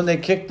are doing. They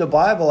kick the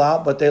Bible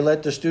out, but they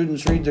let the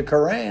students read the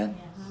Quran.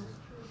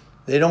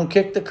 They don't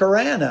kick the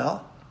Quran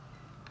out.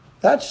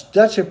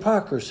 That's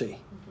hypocrisy.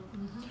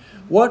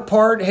 What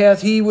part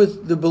hath he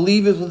with the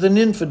believeth with an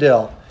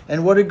infidel?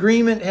 And what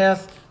agreement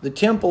hath the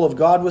temple of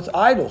God with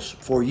idols.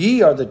 For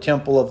ye are the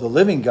temple of the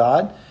living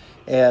God.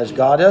 As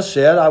God has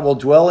said, I will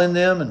dwell in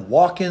them and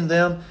walk in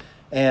them,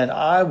 and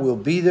I will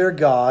be their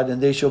God,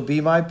 and they shall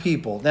be my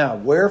people. Now,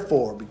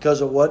 wherefore,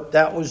 because of what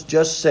that was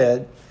just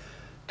said,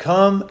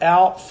 come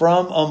out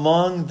from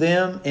among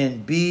them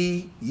and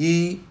be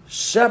ye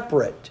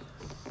separate,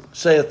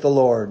 saith the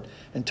Lord,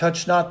 and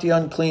touch not the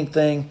unclean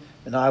thing,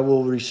 and I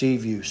will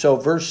receive you. So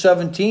verse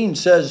 17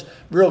 says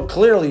real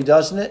clearly,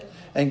 doesn't it?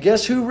 And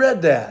guess who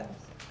read that?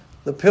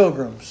 The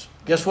pilgrims.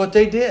 Guess what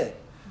they did?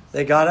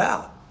 They got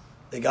out.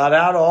 They got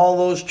out of all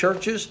those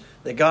churches.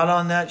 They got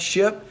on that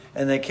ship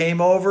and they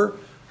came over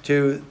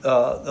to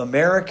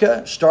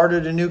America,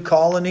 started a new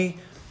colony,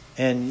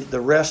 and the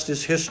rest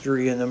is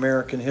history in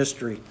American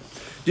history.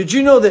 Did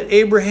you know that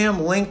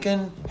Abraham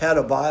Lincoln had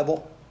a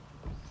Bible?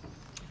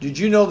 Did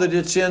you know that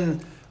it's in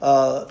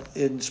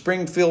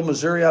Springfield,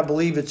 Missouri? I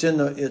believe it's in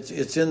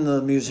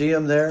the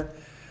museum there.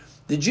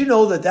 Did you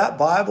know that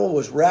Bible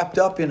was wrapped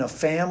up in a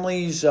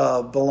family's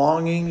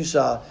belongings?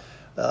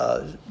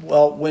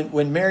 Well,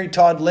 when Mary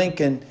Todd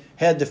Lincoln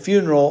had the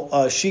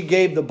funeral, she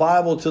gave the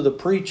Bible to the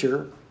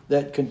preacher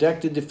that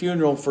conducted the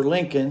funeral for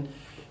Lincoln,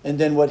 and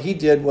then what he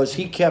did was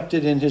he kept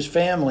it in his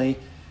family,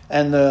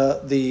 and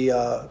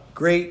the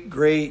great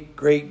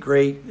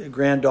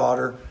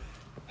granddaughter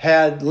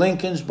had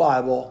Lincoln's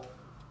Bible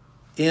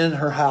in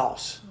her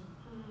house.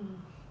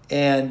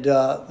 And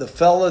the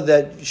fella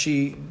that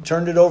she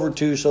turned it over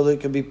to so that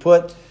it could be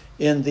put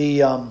in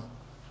the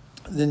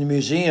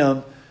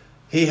museum,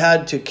 he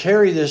had to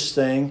carry this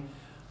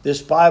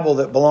Bible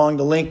that belonged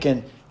to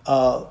Lincoln,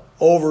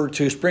 over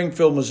to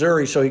Springfield,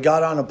 Missouri. So he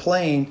got on a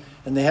plane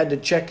and they had to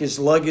check his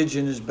luggage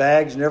and his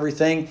bags and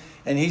everything.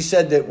 And he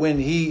said that when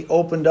he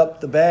opened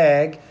up the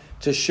bag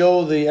to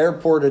show the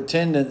airport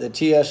attendant, the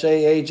TSA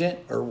agent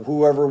or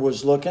whoever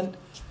was looking,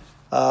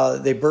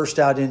 they burst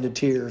out into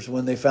tears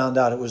when they found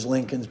out it was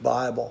Lincoln's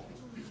Bible.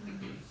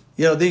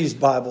 You know, these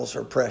Bibles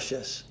are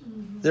precious.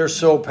 They're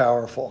so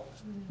powerful.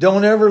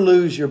 Don't ever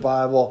lose your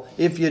Bible.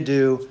 If you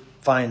do,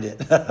 find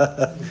it.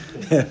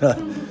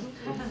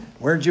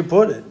 Where'd you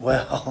put it?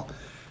 Well,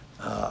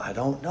 I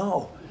don't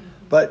know.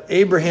 But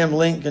Abraham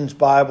Lincoln's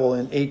Bible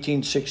in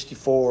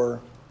 1864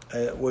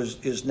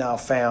 is now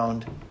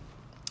found.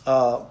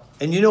 And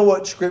you know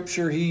what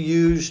scripture he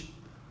used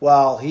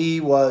while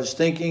he was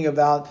thinking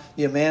about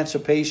the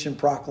Emancipation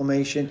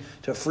Proclamation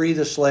to free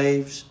the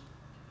slaves?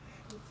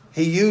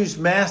 He used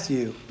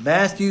Matthew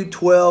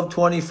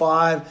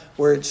 12:25,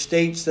 where it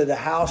states that a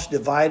house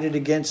divided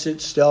against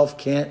itself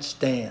can't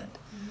stand.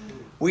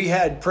 We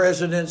had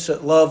presidents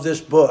that love this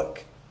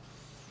book.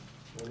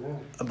 Amen.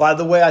 By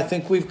the way, I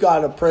think we've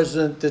got a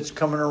president that's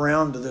coming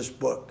around to this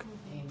book.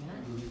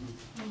 Amen.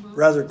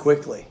 Rather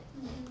quickly.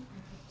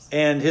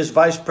 And his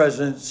vice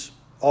president's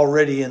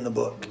already in the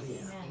book.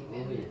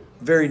 Amen.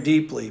 Very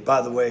deeply,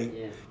 by the way.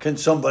 Yeah. Can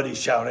somebody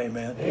shout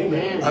amen?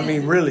 Amen. I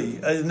mean, really,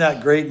 isn't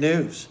that great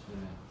news?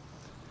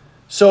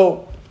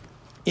 So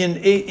in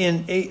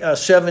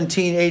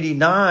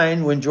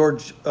 1789, when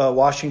George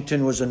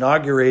Washington was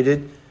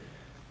inaugurated,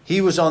 he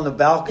was on the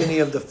balcony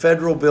of the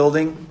Federal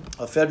Building,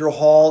 a Federal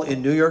Hall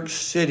in New York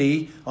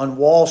City on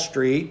Wall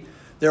Street.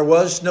 There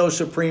was no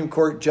Supreme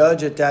Court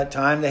judge at that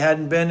time. They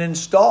hadn't been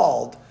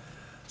installed.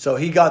 So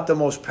he got the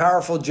most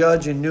powerful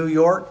judge in New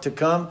York to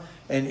come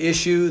and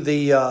issue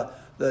the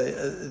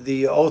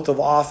oath of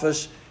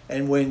office.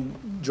 And when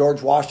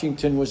George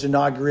Washington was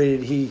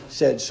inaugurated, he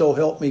said, "So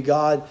help me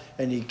God,"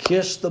 and he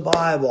kissed the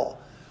Bible.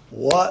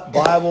 What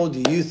Bible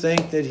do you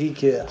think that he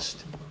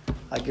kissed?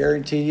 I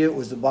guarantee you it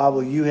was the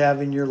Bible you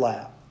have in your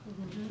lap.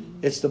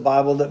 It's the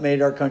Bible that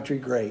made our country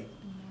great.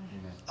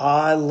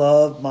 I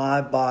love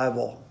my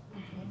Bible.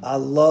 I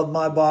love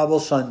my Bible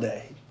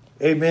Sunday.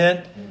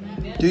 Amen?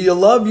 Amen. Do you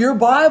love your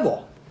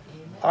Bible?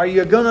 Are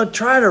you going to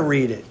try to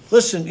read it?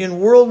 Listen, in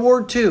World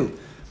War II,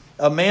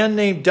 a man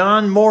named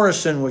Don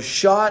Morrison was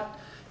shot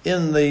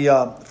in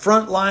the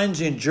front lines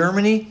in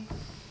Germany.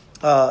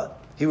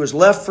 He was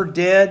left for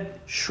dead.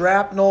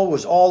 Shrapnel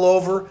was all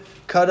over,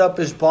 cut up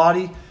his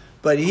body.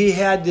 But he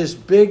had this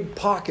big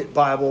pocket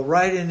Bible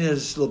right in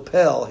his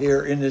lapel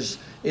here, in his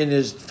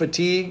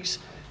fatigues.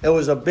 It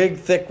was a big,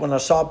 thick one. I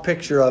saw a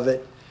picture of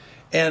it.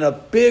 And a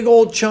big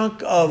old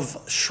chunk of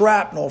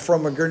shrapnel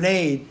from a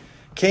grenade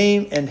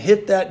came and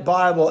hit that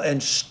Bible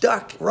and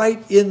stuck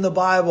right in the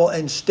Bible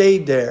and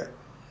stayed there.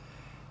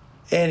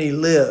 And he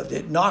lived.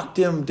 It knocked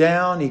him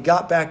down. He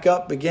got back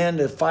up, began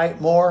to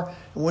fight more.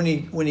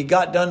 And when he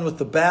got done with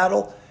the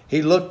battle,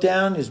 he looked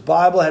down. His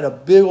Bible had a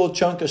big old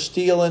chunk of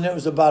steel in it. It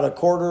was about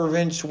 1/4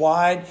 inch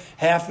wide,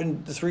 1/2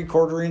 and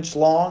 3/4 inch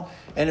long.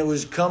 And it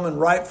was coming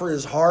right for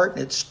his heart,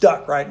 and it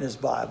stuck right in his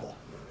Bible.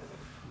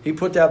 He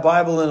put that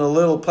Bible in a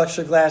little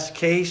plexiglass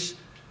case,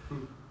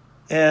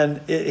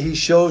 and he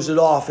shows it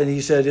off, and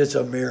he said, "It's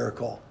a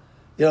miracle."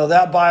 You know,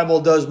 that Bible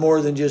does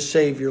more than just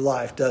save your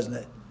life, doesn't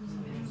it?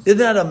 Isn't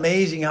that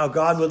amazing how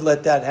God would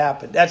let that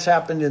happen? That's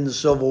happened in the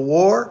Civil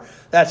War.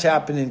 That's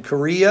happened in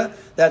Korea.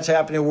 That's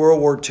happened in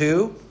World War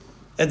II.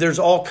 And there's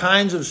all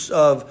kinds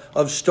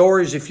of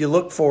stories, if you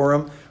look for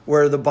them,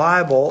 where the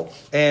Bible,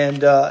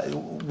 and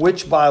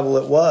which Bible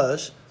it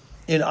was,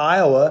 in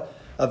Iowa,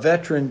 a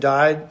veteran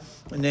died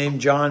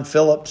named John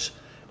Phillips,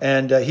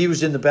 and he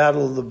was in the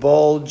Battle of the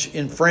Bulge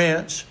in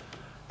France.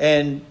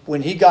 And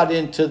when he got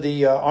into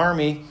the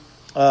Army,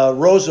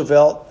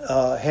 Roosevelt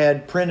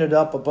had printed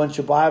up a bunch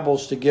of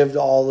Bibles to give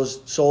to all the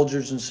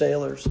soldiers and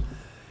sailors.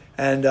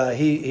 And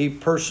he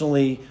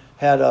personally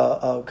had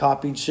a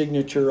copied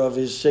signature of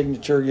his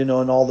signature, in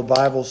all the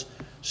Bibles.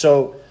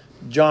 So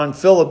John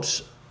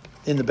Phillips,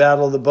 in the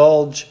Battle of the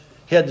Bulge,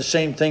 he had the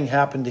same thing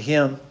happen to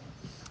him.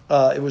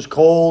 It was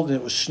cold and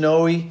it was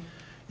snowy,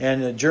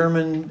 and a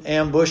German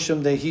ambushed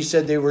him. He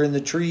said they were in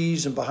the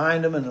trees and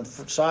behind him and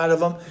the side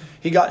of him.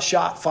 He got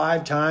shot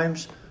 5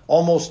 times,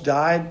 almost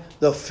died.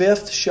 The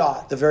 5th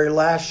shot, the very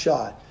last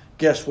shot,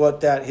 guess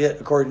what that hit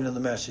according to the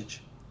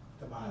message?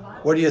 The Bible.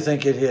 What do you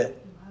think it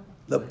hit?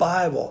 The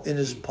Bible in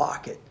his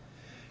pocket.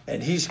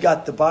 And he's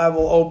got the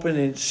Bible open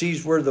and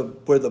sees where the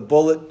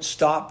bullet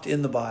stopped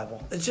in the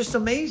Bible. It's just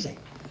amazing.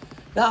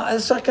 Now,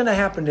 it's not going to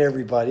happen to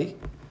everybody,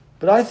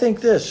 but I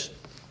think this.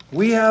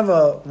 We have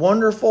a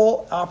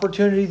wonderful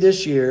opportunity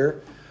this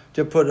year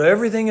to put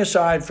everything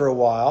aside for a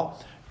while,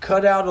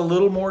 cut out a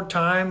little more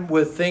time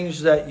with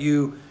things that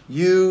you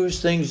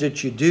use, things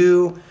that you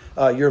do,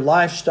 your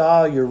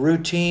lifestyle, your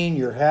routine,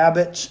 your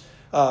habits.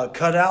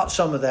 Cut out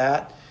some of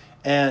that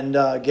and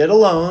get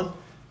alone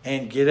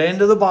and get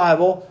into the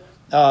Bible.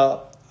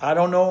 I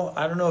don't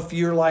know if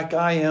you're like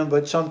I am,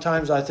 but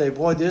sometimes I say,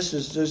 boy, this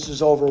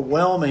is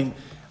overwhelming.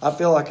 I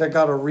feel like I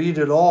got to read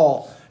it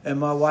all. And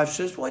my wife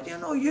says, well,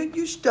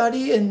 you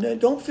study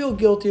and don't feel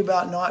guilty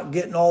about not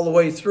getting all the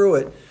way through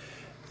it.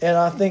 And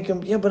I think,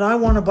 yeah, but I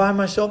want to buy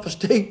myself a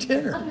steak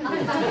dinner.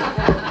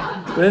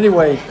 But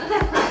anyway,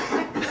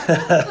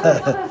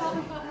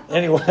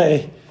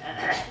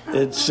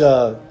 it's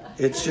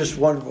just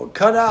wonderful.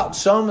 Cut out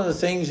some of the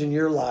things in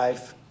your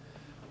life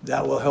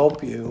that will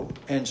help you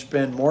and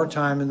spend more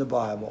time in the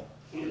Bible.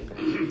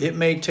 It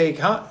may take,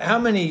 how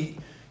many,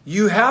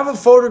 you have a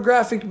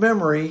photographic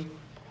memory,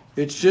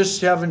 it's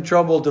just having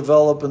trouble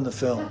developing the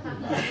film.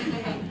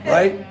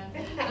 Right?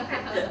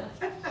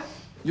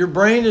 Your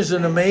brain is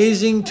an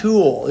amazing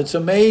tool. It's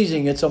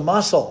amazing. It's a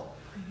muscle.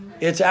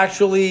 It's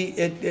actually,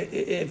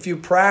 if you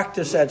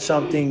practice at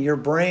something, your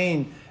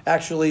brain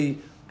actually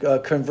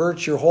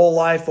converts your whole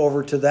life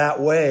over to that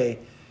way.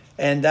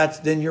 And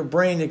then your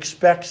brain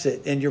expects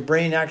it. And your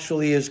brain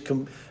actually is,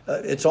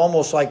 it's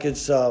almost like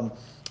it's,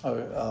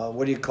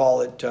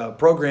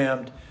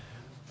 programmed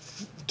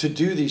to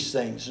do these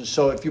things. And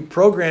so if you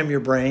program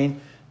your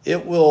brain,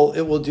 it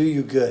will do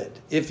you good.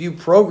 If you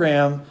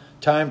program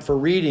time for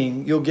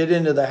reading, you'll get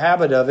into the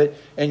habit of it,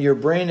 and your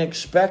brain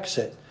expects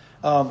it.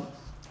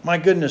 My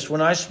goodness,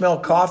 when I smell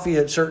coffee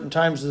at certain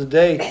times of the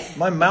day,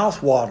 my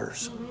mouth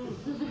waters.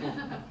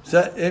 Is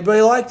that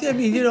anybody like that? I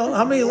mean,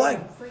 how many like?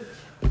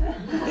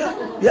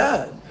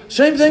 Yeah.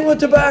 Same thing with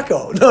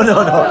tobacco. No.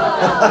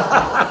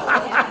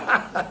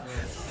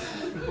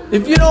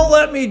 If you don't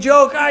let me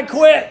joke, I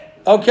quit.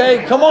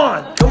 Okay, come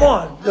on.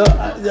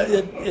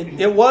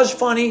 It was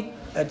funny.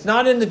 It's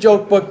not in the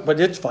joke book,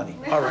 but it's funny.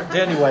 All right.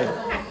 Anyway,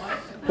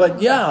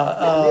 but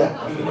yeah,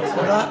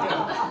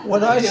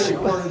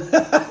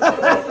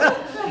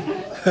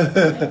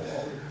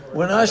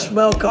 when I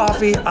smell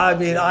coffee,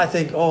 I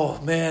think, oh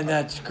man,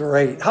 that's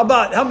great. How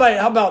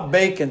about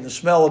bacon? The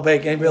smell of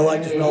bacon. Anybody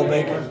like the smell of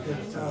bacon?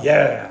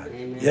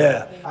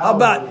 Yeah. How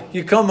about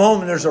you come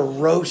home and there's a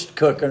roast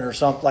cooking or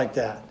something like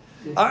that?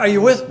 Are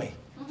you with me?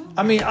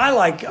 I mean, I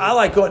like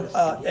going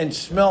and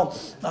smell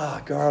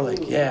garlic,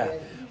 yeah.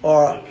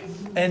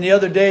 And the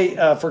other day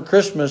for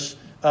Christmas,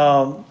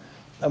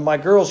 my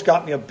girls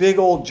got me a big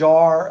old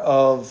jar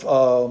of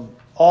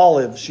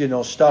olives,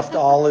 stuffed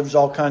olives,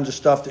 all kinds of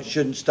stuff that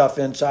shouldn't stuff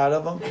inside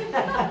of them.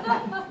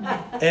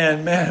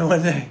 And man,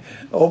 when they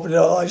opened it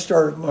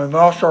up, my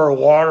mouth started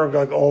watering,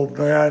 like, oh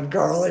man,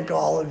 garlic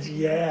olives,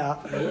 yeah.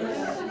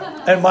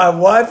 And my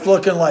wife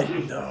looking like,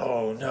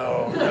 no.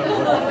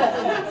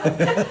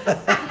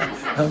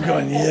 I'm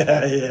going,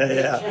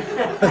 yeah.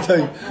 I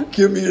think,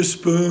 give me a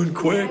spoon,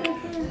 quick.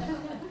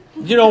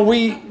 We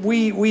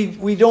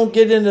don't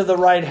get into the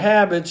right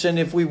habits, and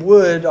if we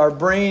would, our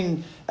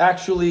brain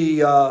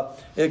actually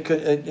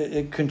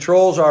it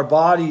controls our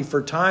body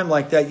for time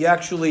like that. You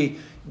actually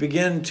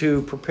begin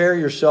to prepare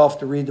yourself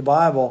to read the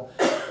Bible,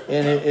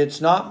 and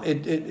it's not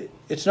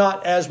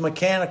as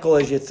mechanical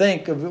as you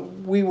think.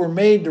 We were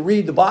made to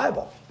read the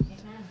Bible,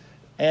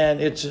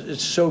 and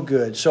it's so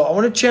good. So I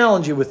want to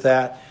challenge you with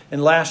that.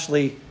 And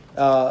lastly,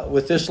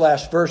 with this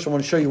last verse, I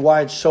want to show you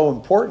why it's so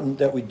important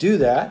that we do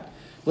that.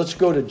 Let's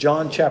go to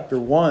John chapter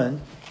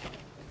 1.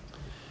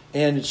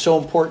 And it's so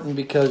important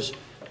because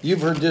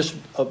you've heard this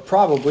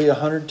probably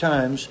 100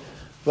 times,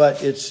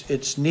 but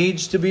it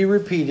needs to be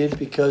repeated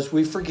because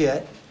we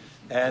forget.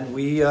 And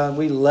we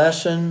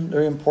lessen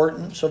the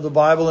importance of the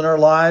Bible in our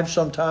lives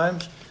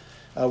sometimes.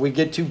 We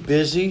get too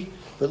busy.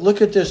 But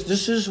look at this.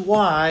 This is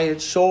why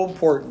it's so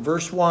important.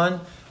 Verse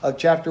 1 of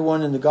chapter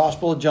 1 in the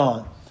Gospel of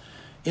John.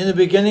 In the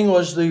beginning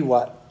was the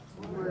what?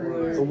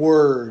 Word. The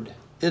Word.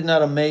 Isn't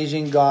that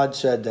amazing? God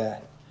said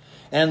that.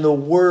 And the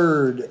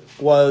Word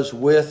was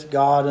with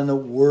God, and the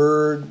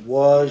Word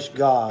was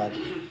God.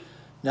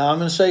 Now I'm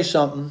going to say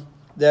something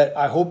that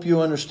I hope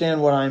you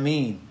understand what I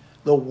mean.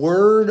 The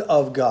Word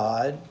of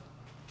God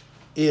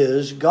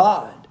is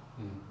God.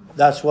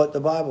 That's what the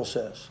Bible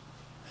says.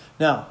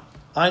 Now,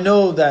 I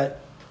know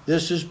that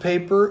this is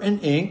paper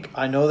and ink.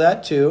 I know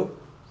that too.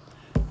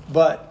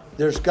 But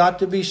there's got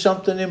to be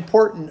something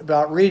important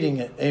about reading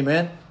it.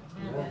 Amen?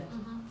 Amen.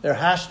 There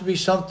has to be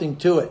something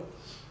to it.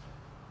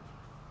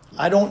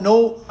 I don't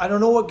know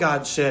what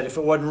God said if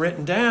it wasn't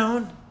written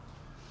down.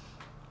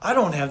 I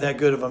don't have that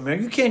good of a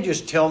memory. You can't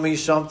just tell me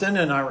something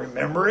and I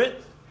remember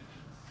it.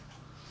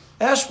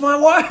 Ask my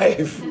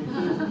wife.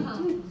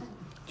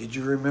 Did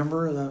you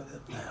remember?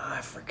 I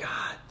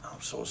forgot.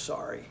 I'm so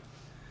sorry.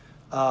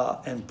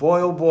 And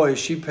boy, oh boy, is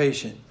she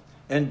patient.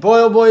 And boy,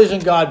 oh boy,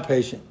 isn't God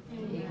patient.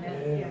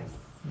 Amen.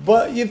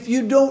 But if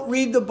you don't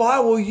read the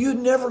Bible, you're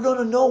never going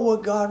to know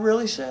what God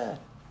really said.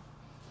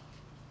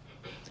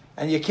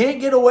 And you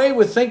can't get away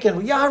with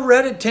thinking, yeah, I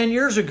read it 10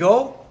 years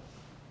ago.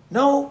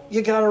 No,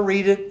 you got to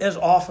read it as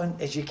often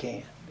as you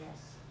can.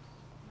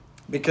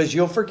 Because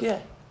you'll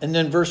forget. And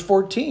then verse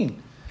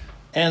 14.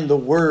 And the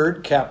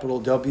Word, capital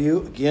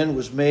W, again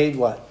was made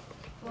what?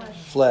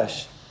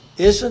 Flesh.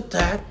 Isn't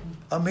that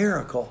a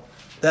miracle?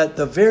 That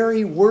the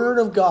very Word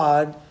of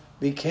God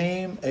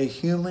became a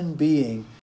human being